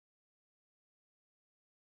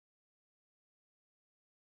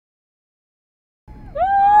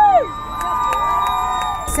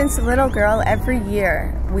Since a little girl, every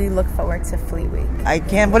year we look forward to Fleet Week. I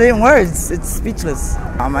can't put it in words. It's speechless.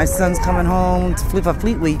 My son's coming home for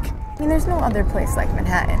Fleet Week. I mean, there's no other place like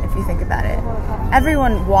Manhattan, if you think about it.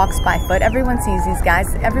 Everyone walks by foot. Everyone sees these guys.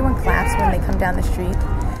 Everyone claps when they come down the street.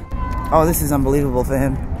 Oh, this is unbelievable for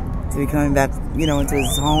him to be coming back, you know, into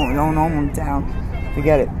his own hometown.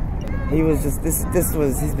 Forget it. He was just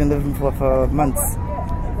he's been living for months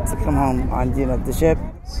to come home on, you know, the ship.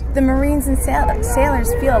 The Marines and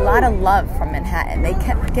sailors feel a lot of love from Manhattan. They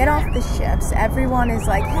get off the ships. Everyone is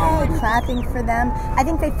like, hey, clapping for them. I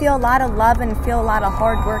think they feel a lot of love and feel a lot of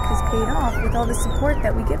hard work has paid off with all the support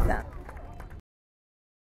that we give them.